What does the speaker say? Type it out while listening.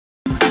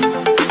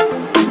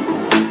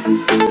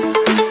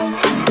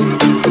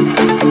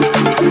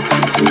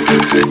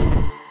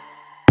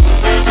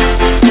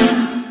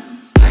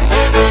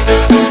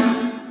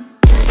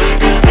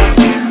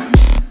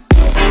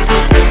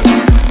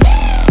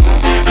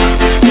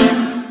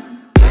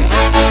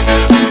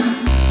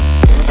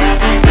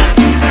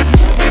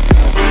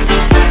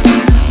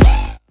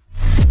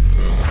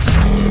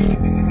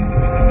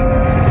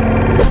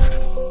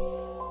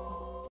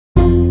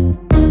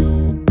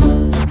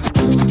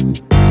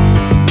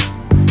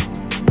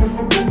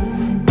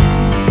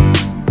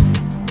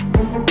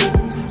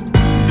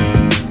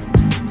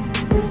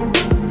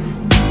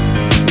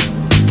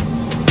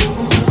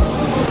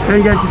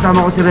Ayun guys,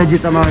 kasama ko si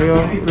Reggie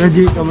Tamayo.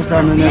 Reggie, kamusta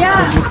ano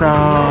na-expect mo sa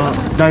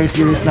Dire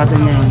Series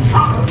natin ngayon?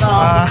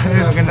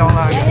 Maganda ko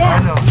nga.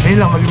 Ngayon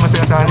lang, maging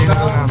masaya sa halin ko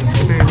namin.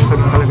 Kasi minsan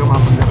lang talaga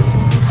mapagda.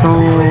 So,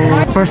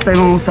 first time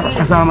mong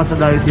kasama sa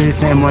Dire Series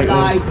na MYO.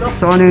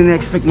 So, ano yung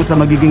na-expect mo sa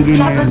magiging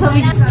game ngayon?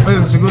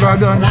 Ayun,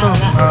 sigurado ano to.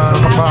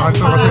 Kapakan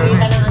to kasi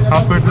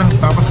effort lang.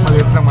 Tapos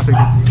maliit lang,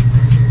 masigit.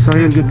 So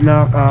yun, good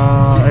luck.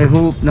 I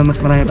hope na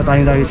mas marami pa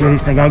tayong Dire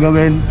Series na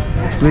gagawin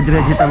with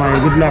Reggie Tamayo.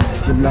 Good luck.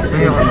 Good luck.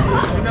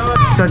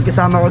 So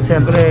kasama ko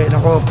siyempre,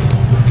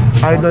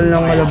 idol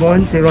ng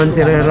Malabon, si Ron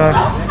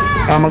Serrera.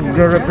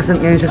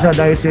 Mag-represent ngayon siya sa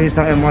Dire Series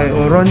ng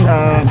MYO. Ron,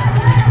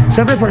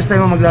 siyempre first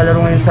time mo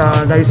maglalaro ngayon sa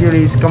Dire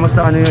Series.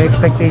 Kamusta, ano yung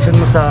expectation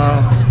mo sa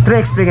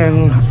 3x3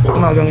 ngayong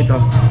umagang ito?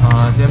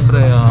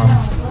 Siyempre,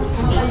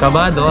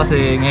 kabado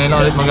kasi ngayon lang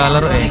ulit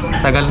maglalaro eh.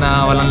 Tagal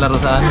na walang laro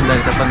sa amin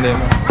dahil sa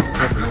pandemya.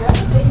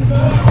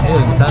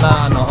 Ayun,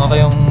 sana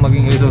okay yung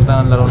maging resulta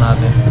ng laro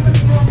natin.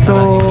 So,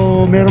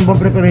 meron bang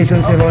preparation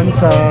si Ron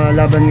sa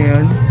laban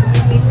ngayon?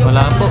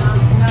 Wala po.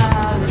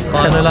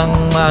 Paano lang,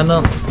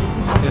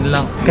 yun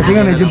lang. Kasi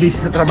nga medyo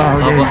busy sa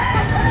trabaho din.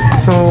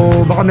 So,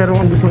 baka meron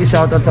kang gustong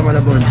i-shoutout sa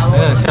Malabon.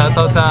 Ayun,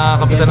 shoutout sa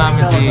kapitan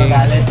namin, si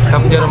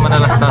Cap Jerome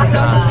Manalastas.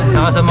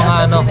 Saka sa mga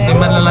team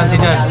Manlalansi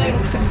dyan.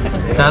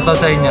 Shoutout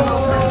sa inyo.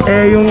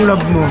 Yung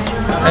love mo?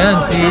 Ayun,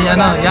 si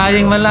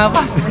Yaying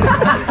Manlapas.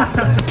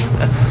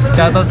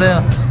 Shoutout sa'yo.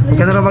 Huwag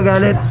ka na rin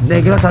magalit.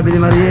 Negra, sabi ni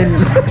Mariel.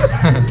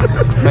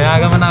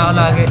 Mayaga man ako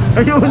lagi.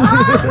 Ayun.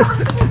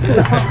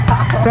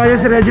 So ayun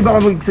si Reggie, baka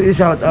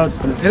mag-shoutout.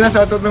 Yun lang,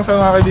 shoutout lang sa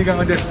mga kaibigan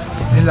ko din.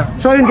 Yun lang.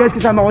 So ayun guys,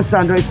 kasama ko si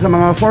Sandro, isa sa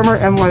mga former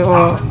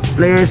MYO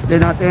players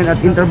din natin at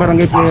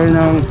inter-barangay player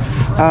ng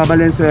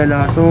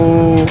Valenzuela. So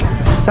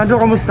Sandro,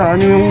 kamusta?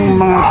 Ano yung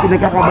mga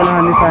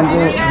pinagkakabalahan ni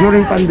Sandro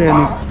during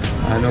pandemic?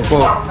 Ano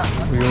po,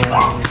 yung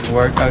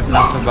workout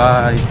lang sa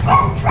bahay.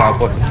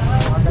 Tapos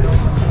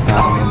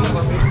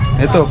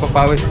ito,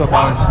 papawis ko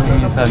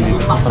minsan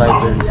dito sa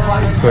private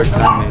court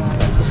namin.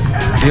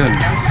 Yun.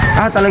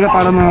 Talaga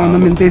para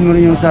ma-maintain mo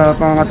rin yung sa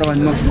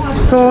pangangatawan mo.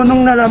 So,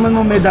 nung nalaman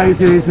mo may Dire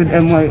Series with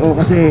MYO,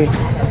 kasi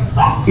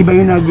iba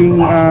yung naging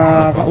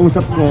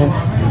kausap ko.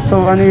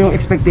 So, ano yung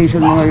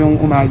expectation mo ngayong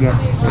umaga?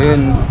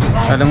 Ayun,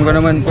 alam ko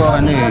naman po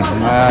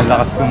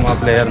malakas yung mga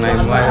player na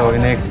MYO.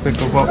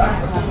 Ina-expect ko po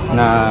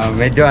na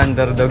medyo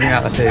underdog nga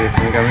kasi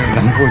kami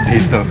lang po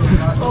dito.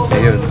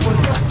 Ayun.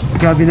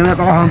 Grabe naman,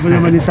 napaka-humble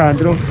naman ni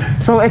Sandro.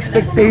 So,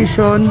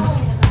 expectation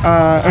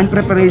and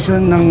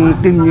preparation ng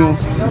team nyo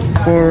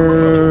for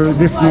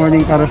this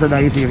morning para sa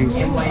Dire Series?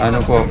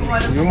 Ano po,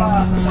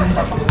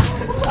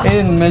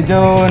 yung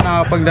medyo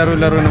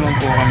nakapaglaro-laro naman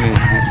po kami.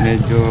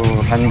 Medyo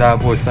handa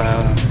po sa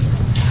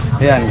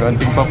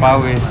konting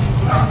papawis.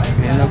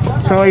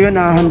 So ayun,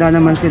 handa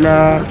naman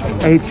sila.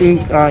 I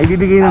think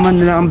ibibigay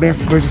naman nila ang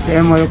best versus the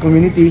MYO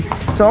community.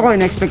 So ako,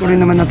 in-expect ko rin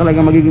naman na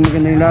talaga magiging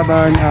maganda yung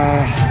laban,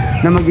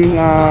 na maging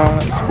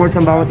sports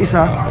ang bawat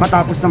isa,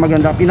 matapos na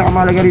maganda.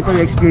 Pinakamahalaga rito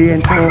yung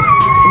experience. So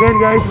again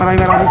guys,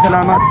 maraming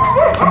salamat.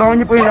 Abangan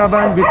niyo po yung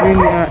laban between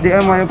the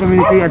MYO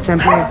community at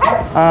syempre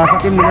sa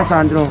team nila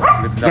Sandro.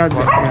 God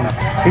bless.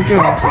 Thank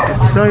you.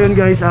 So yun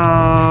guys,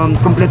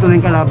 kompleto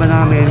na yung kalaban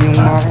namin, yung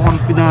mga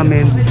kakampi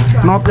namin,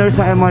 mga players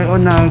ng MYO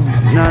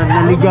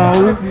naligaw.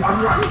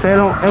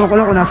 So ewan ko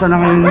lang kung nasa na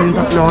ngayon yung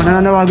tatlo.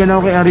 Nananawagan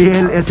ako kay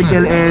Ariel,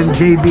 Ezekiel and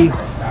JB.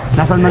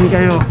 Nasaan man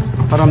kayo?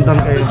 Paramdam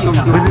kayo.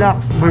 Good luck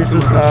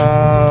versus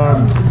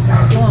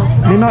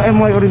may mga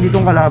MYO rin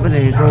ditong kalaban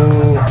eh. So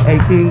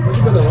I think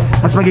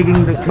mas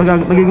magiging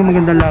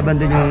magandang laban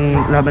din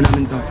yung laban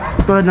namin to.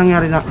 Tulad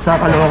nangyari sa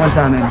Caloocan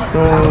sa amin. So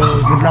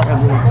good luck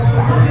everyone.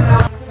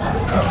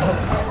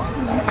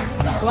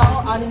 Kuha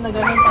ko 6 na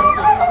ganun para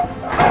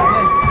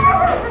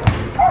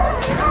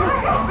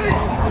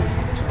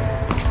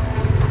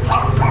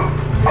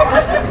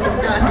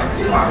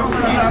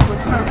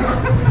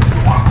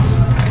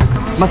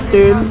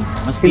Mastil,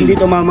 hindi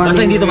tumama.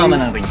 Basta hindi tumama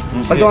ng ring.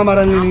 Pag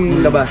tumama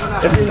yung labas.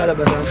 Ito yung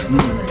lalabasan.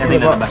 Ito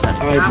yung lalabasan.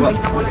 Okay po.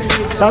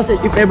 Tapos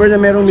if ever na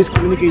merong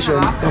miscommunication,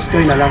 toss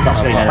coin na lang.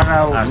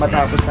 Para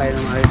matapos tayo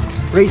ng ayos.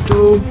 Raise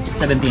to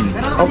 17.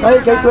 Okay,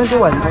 kahit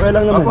 21. Okay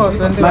lang naman.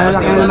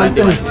 Malaki naman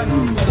ito.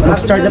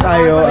 Mag-start na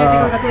tayo.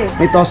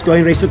 May toss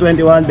coin, raise to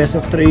 21, best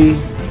of 3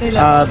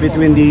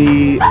 between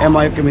the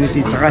MYO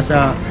community tsaka sa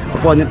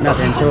opponent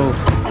natin. So,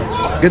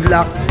 good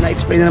luck.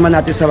 Na-explain na naman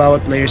natin sa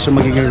bawat players yung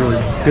magiging role.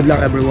 Good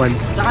luck everyone.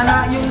 Saka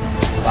na yung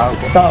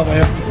tao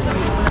kayo.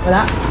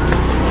 Wala?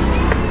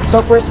 So,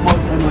 first ball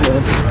sa MYO.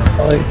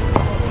 Okay.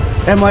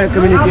 MYO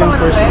community yung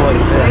first ball.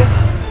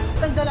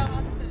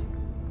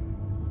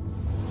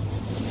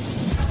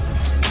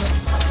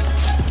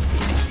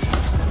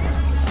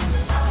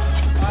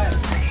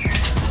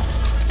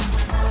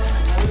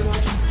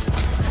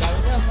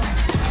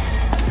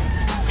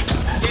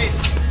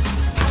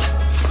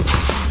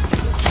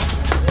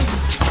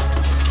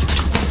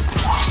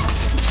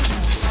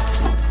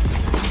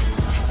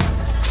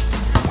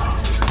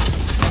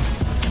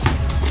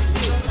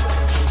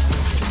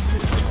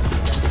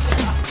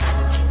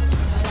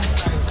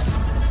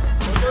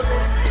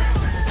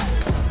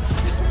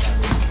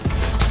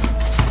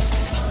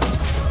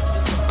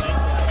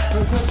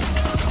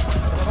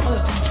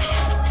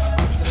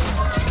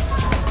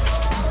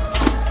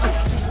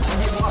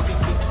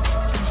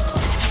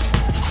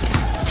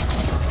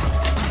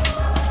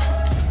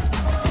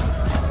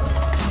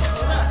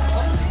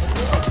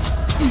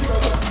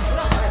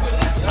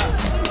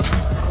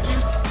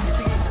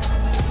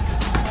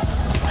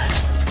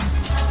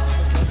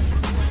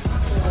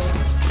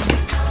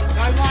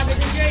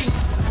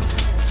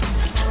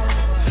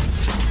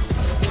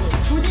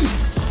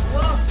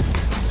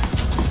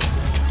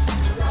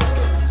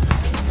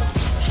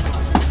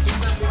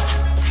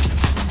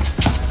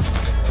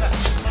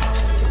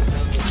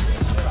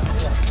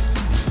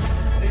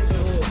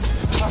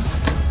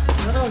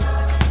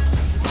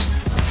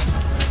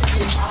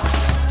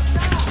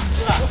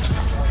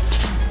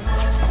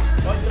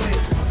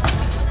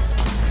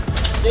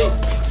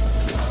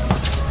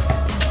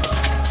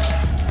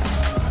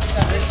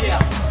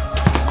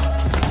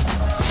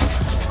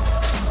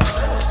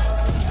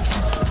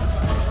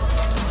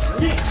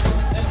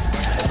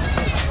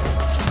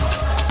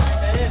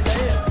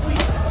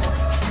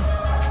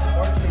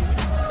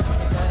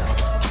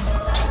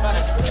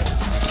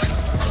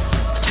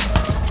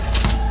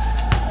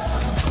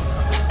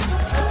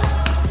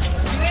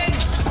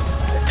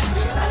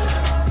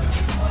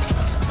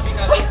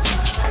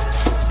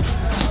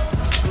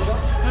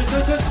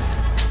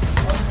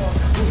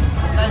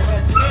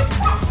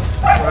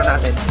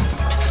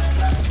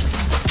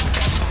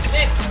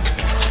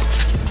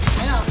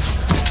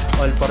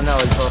 All four na,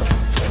 all four.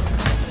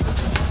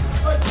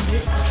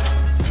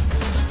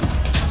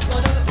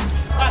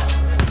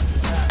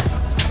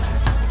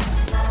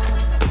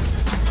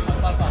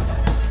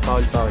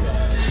 Foul, foul.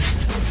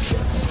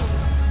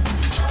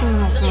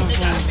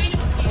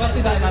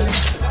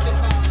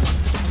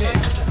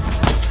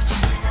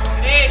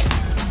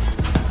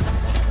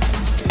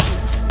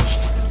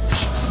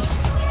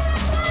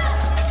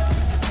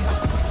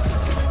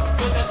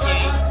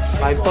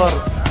 Five, four.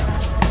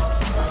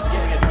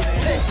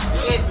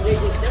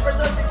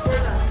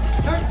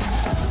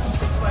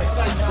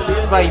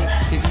 6-5,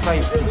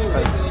 6-5,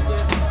 6-5.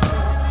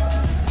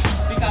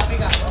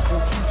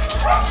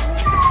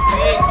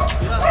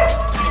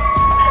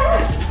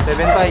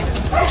 Seven,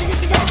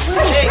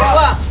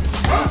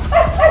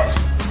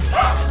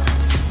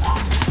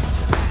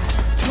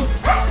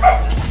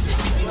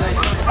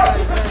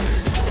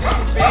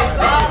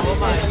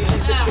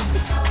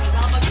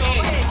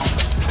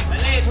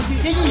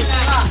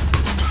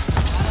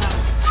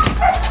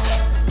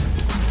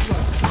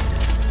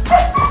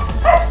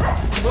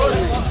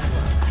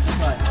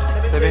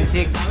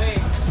 7-6.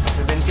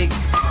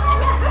 7-6.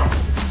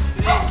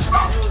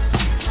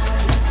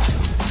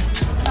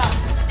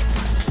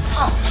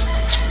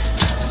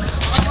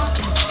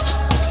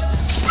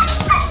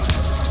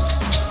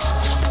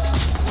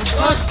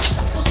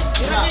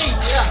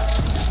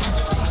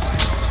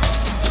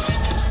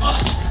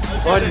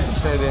 All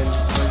 7.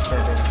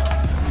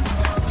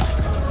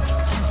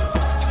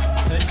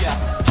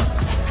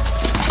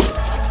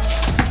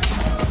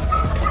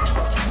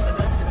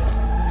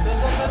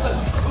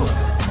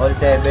 All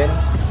 7.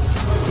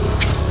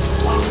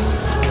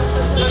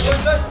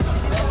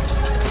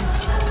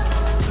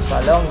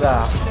 Salonga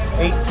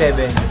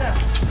 8-7.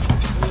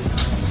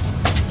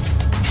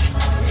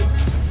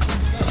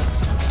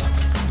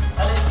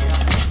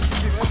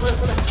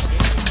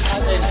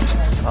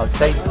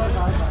 Outside.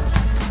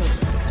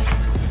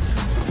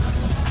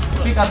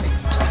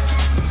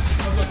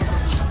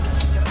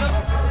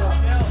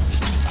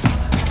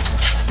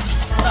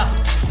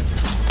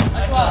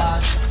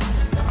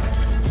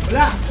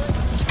 Wala.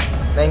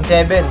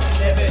 9-7.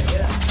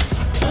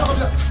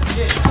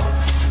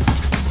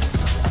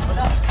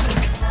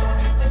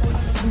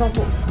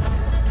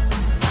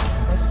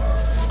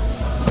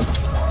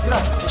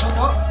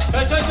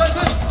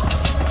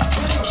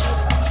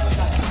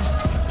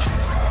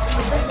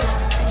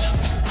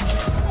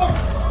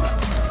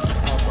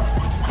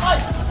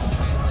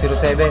 Zero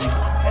 7.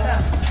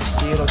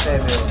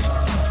 0-7.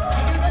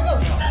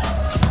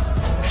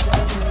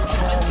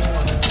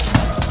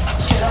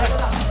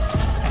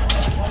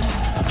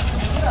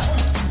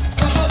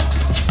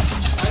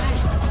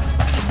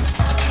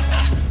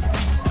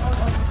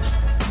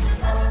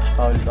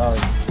 Foul.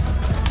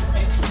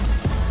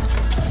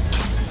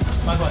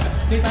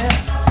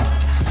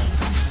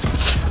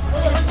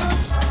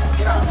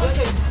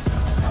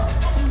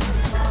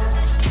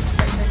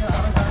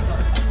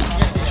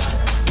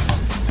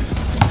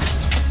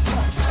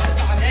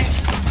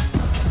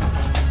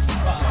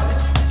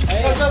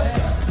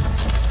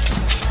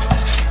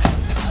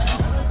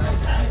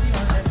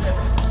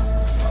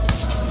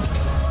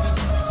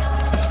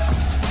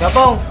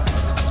 Gabong!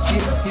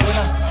 0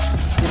 na.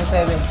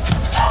 0-7.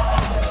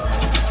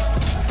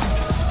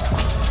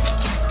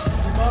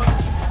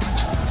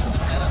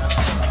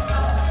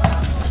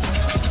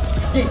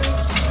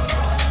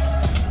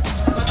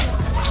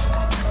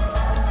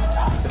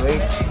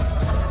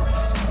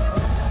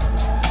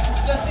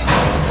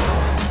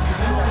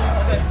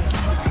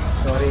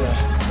 Sorry ah.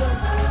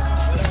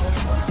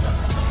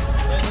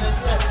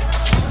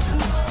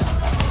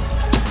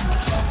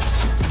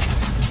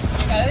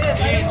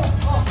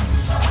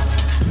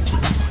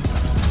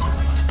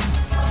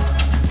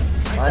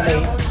 Money.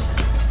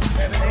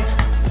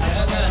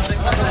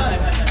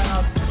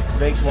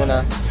 Break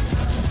muna.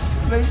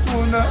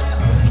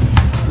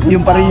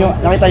 Yung pa rin yung,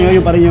 nakita nyo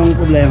yung pa rin yung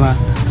problema.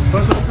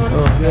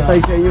 Nasa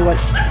sa inyo,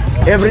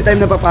 every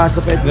time na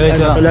papasok,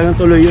 talagang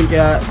tuloy yun.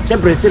 Kaya,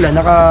 siyempre sila,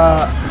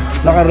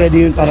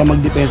 naka-ready yun para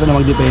magdepensa.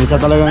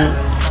 Talagang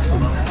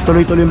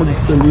tuloy-tuloy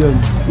mag-stall yun.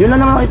 Yun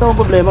lang naman nakita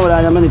kong problema,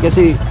 wala naman eh.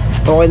 Kasi,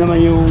 okay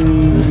naman yung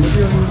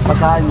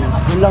pasahan nyo.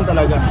 Yun lang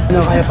talaga. Ano,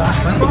 kaya pa?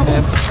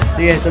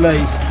 Sige, tuloy.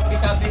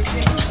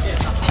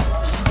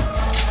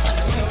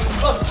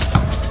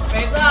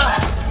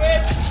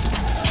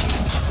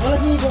 Wala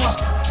higo nga.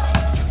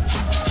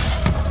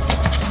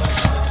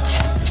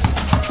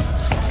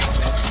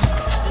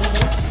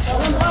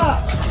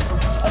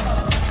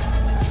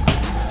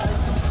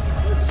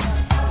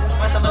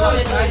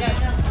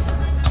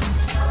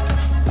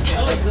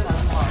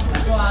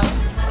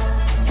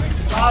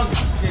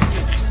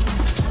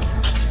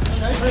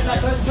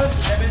 2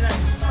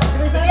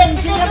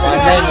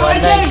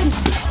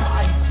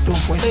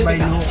 points by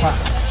Luka.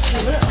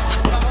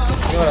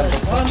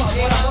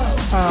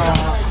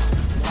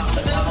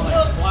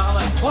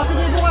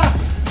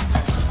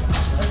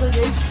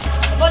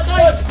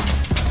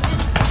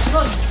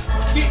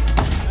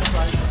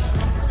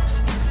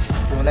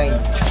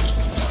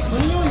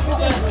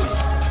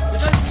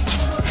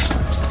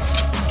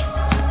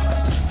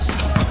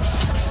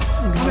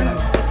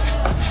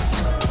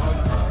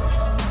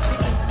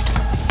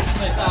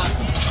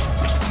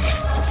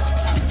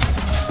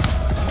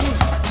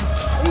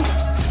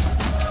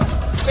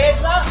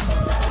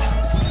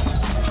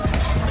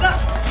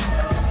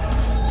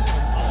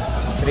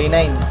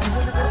 $3-9.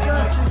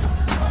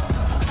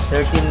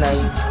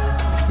 13-9.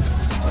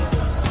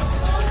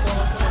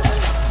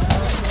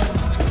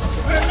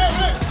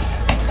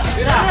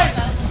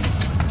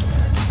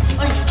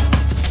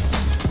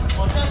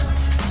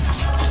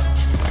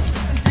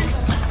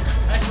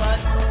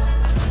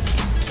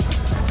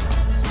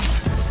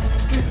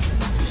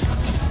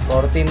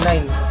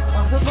 $14-9.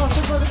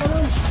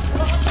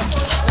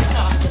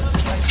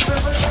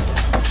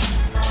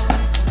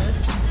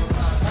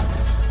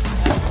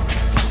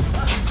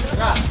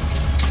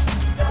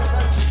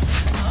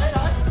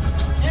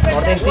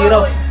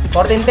 $14-0.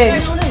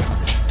 14-10.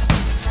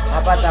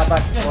 Apat.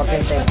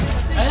 14-10.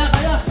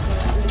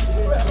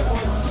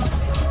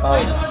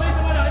 Foul.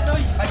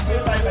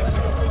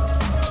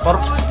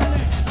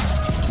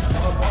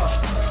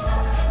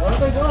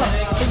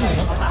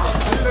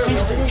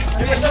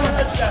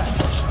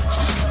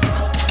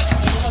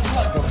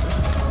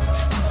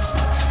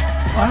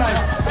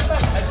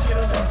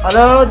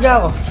 Nanonood niya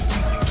ako.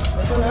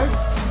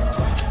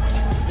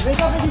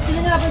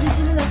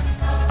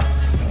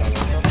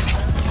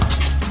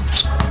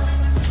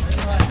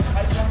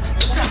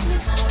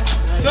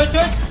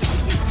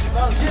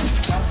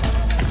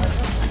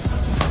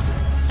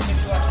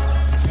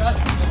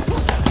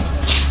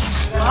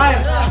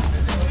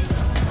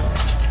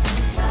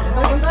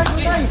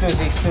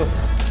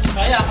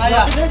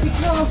 Kaya.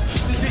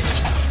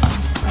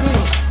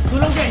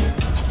 Tulong kayo.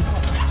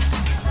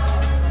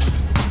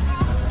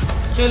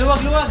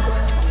 Luwag.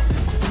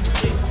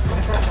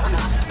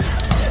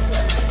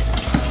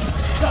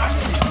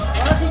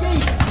 Wala si Jay.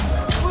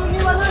 Uy,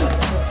 iwanan.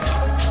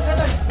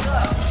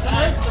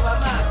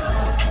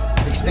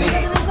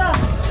 6-3.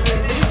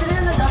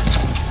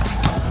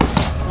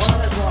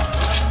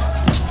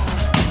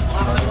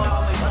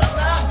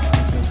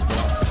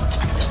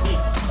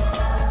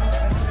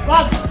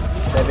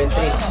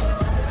 7-3.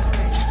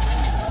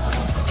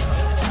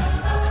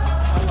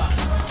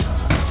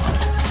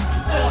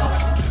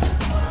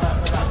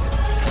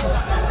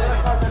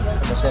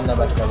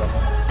 Labas.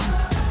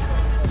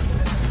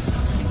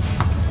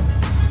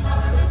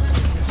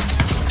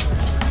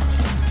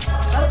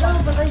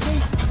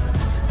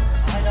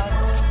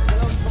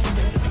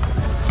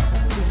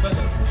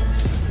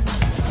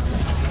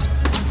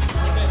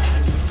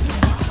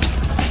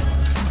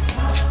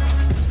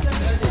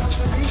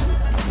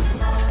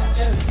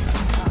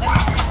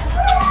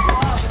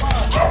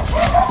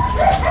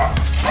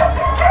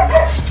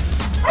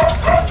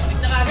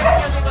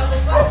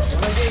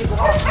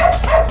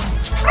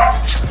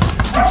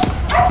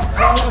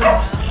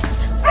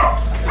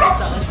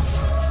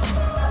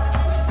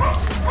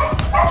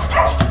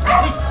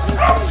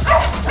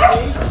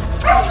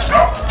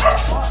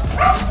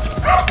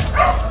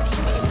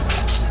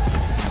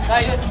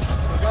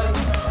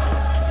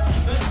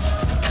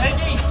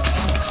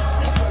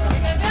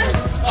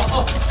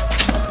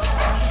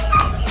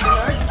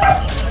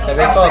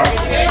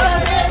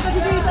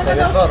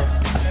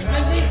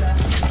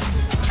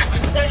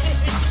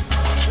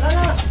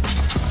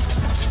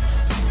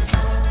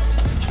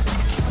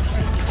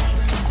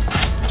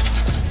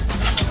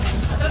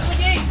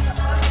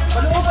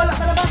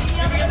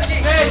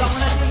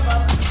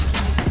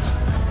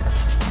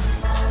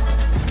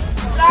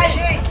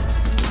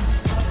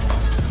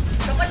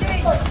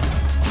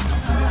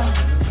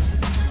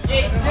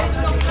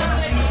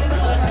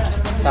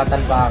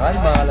 Tatalpakan,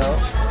 mga laro.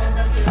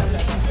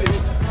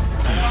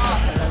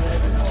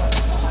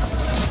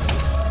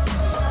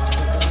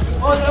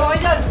 Oh, dalawa kayo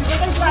dyan! Bigay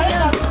kayo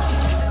dyan!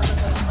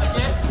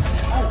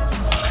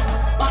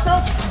 Box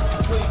out!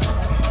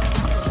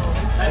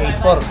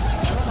 8-4.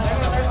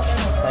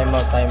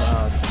 Time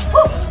out.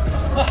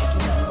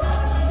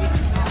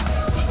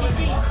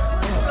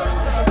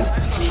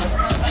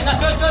 Ay na,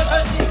 shoot!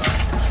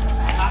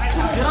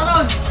 Tira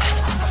ron!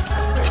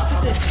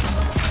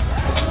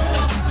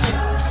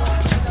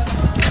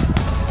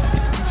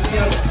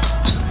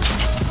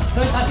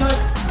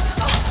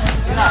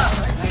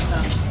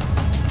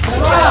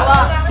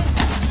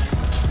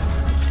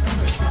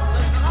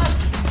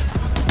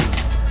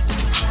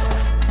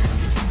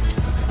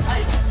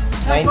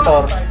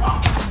 Nine-4.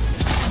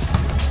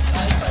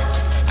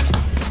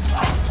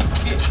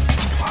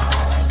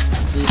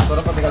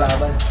 Puro pati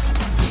kalaban.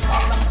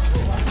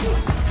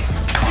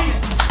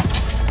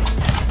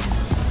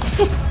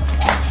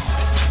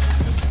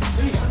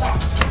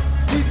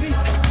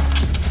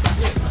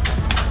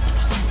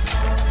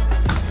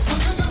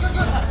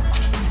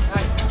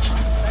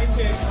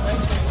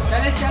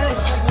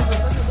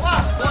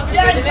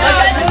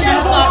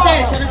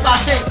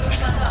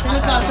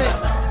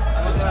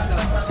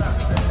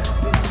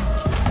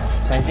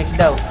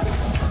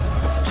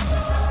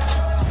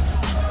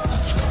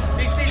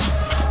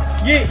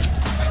 Last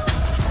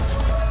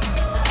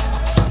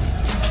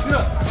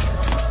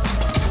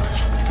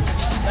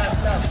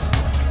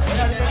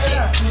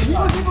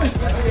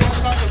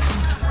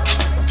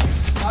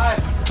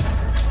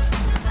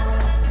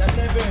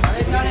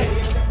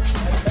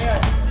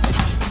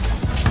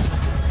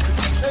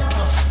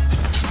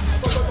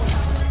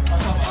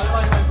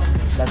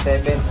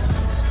 7.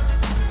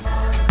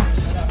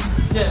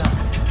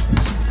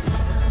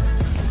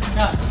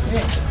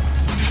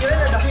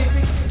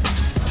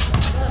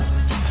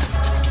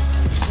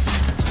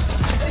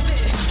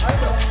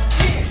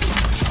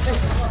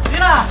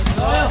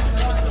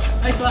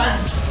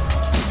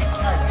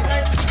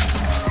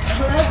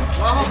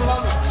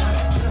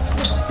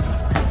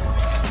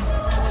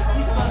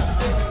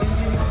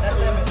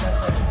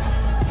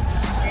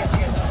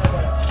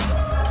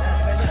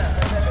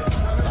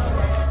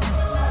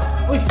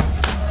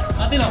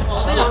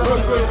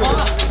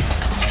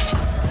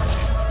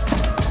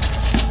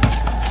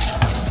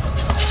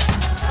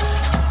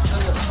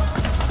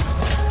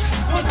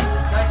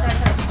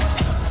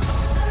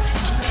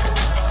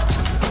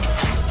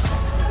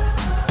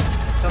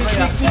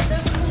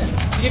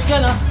 Sige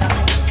ka na.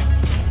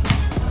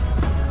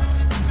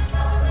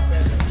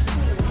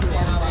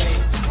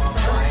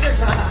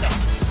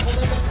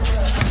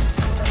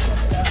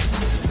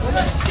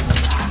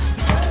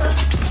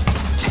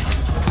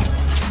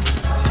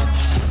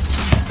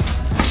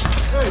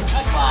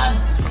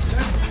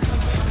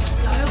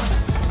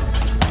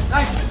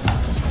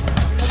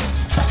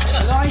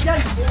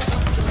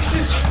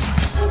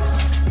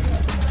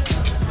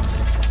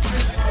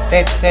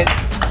 Set.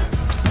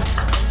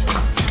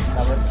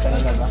 Dapat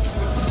kanina ba?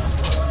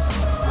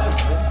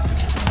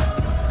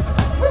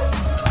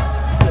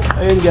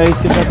 Ayun guys,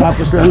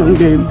 katatapos lang ng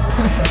game.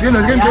 Game,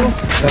 nice game, bro.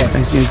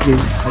 Nice game.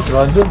 Nice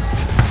round dun.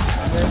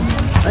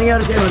 Ano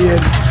nangyari sa'yo,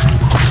 Mariel?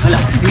 Wala.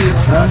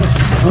 Ha?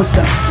 Gusta?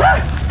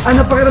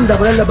 Ano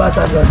pakiramdam? Walang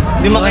labasan doon?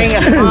 Hindi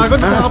makahinga.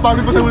 Pagod,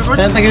 nakakapagod pa sa Wilford.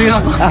 Kaya tagilin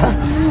ako.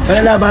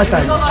 Walang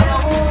labasan?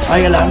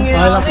 Okay ka lang?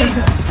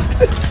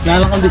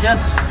 Lalakondisyon.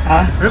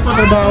 Ha? Eh,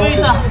 patrabaho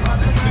ko.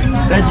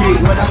 Reggie,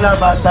 walang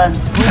labasan.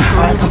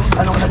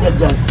 Ano ka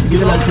nag-adjust? Hindi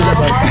na lang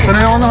silabas.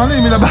 Sanay ako ng ano,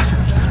 may labasan.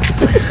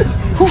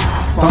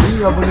 Pangin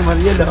nga po ni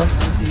Mariel, ha?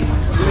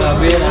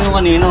 Grabe, ano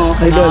kanino?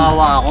 Idol.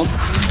 Nakahawa ako.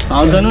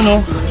 Ako ganun,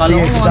 no?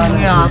 Kala ko ano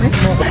nangyari.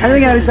 Ano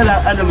nangyari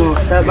sa ano mo?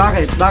 Sa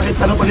bakit? Bakit?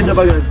 Anong paganda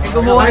ba yun?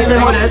 Kumuha First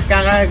time ulit?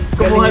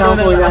 Kumuha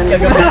lang po yan.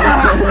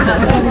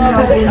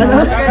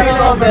 Ano?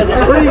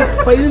 Uy,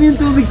 painom yung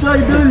tubig sa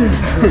idol.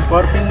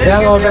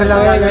 Yan, over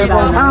lang yan.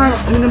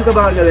 Uminom ka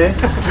ba kagabi?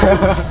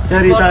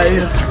 Nari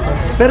tayo.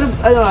 Pero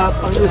ano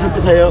ang usap ko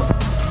sa'yo,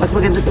 mas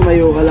maganda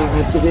tumayo ka lang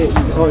kasi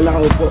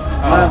nakaupo.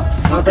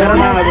 Pero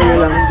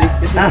nakakabili lang.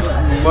 Ha?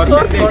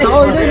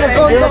 Nag-condo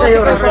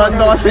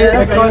kasi.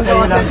 Nag-condo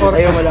kasi.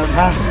 Tayo mo lang,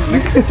 ha?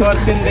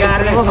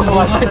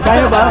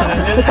 Kaya ba?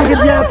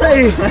 Masakit yata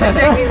eh.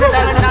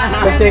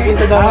 Check-in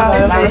sa dapat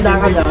tayo.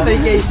 Nakandakad ah.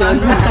 Staycation.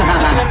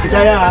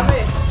 Kaya ah.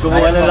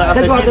 Kumuha na lang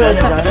kasi. Nag-water na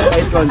siya,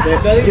 kahit konti.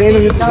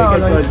 Kinainom yung tubig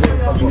kahit konti.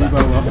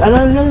 Ano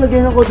lang,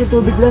 lagyan ng konti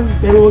tubig lang,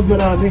 pero huwag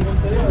marami.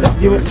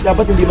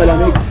 Dapat hindi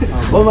malamig.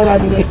 O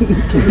marami na yun.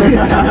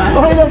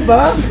 Okay lang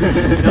ba?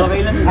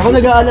 Okay lang. Ako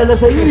nag-aalala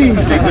sa iyo eh.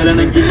 Check na lang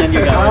ng gin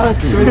yan gagawin.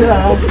 Sure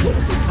ha.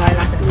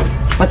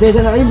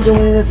 Pasensya na kayo, hindi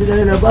mo na sila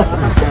nalabas.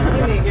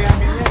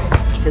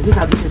 Kasi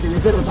sabi kasi ni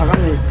Sir,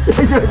 utakang eh.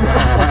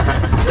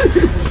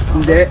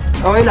 Hindi,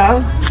 okay lang.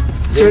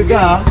 Sure ka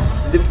ha.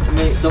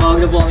 May tumawag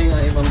na po kami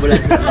ng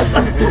ambulansya.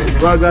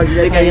 Wag,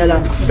 kaya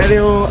lang. Pero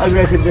yung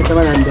aggressiveness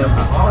naman nandun.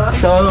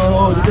 So,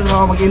 dito na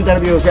ako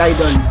mag-interview si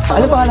Idol.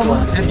 Ano pangalan mo?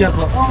 Edgar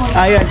po.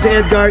 Ayan, si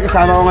Edgar,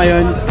 kasama ko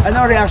ngayon. Ano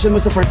ang reaction mo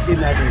sa first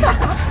game natin?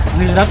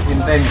 Ang hirap.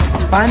 Intense.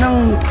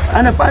 Paano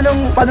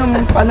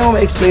mo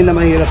ma-explain na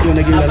mahirap yung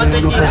naging laro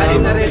ng first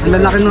game? Ang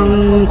lalaki ng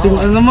team,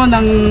 ano mo,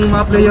 ng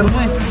mga player mo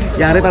eh.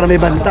 Yari para may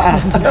banta ah.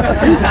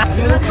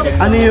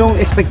 Ano yung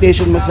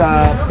expectation mo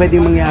sa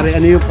pwedeng mangyari?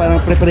 Ano yung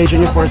parang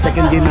preparation yung for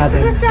second game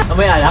natin?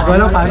 May alak?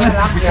 Wala pa.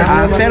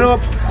 Pero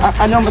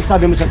ano ang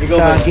masasabi mo sa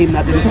game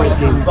natin yung first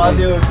game?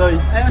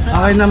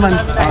 Okay naman.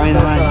 Okay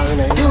naman.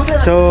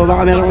 So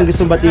baka meron kang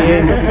gustong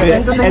batiin.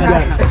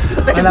 Edgar.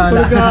 Wala.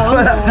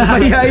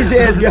 Mahihain si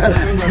Edgar.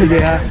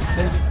 Sige ha.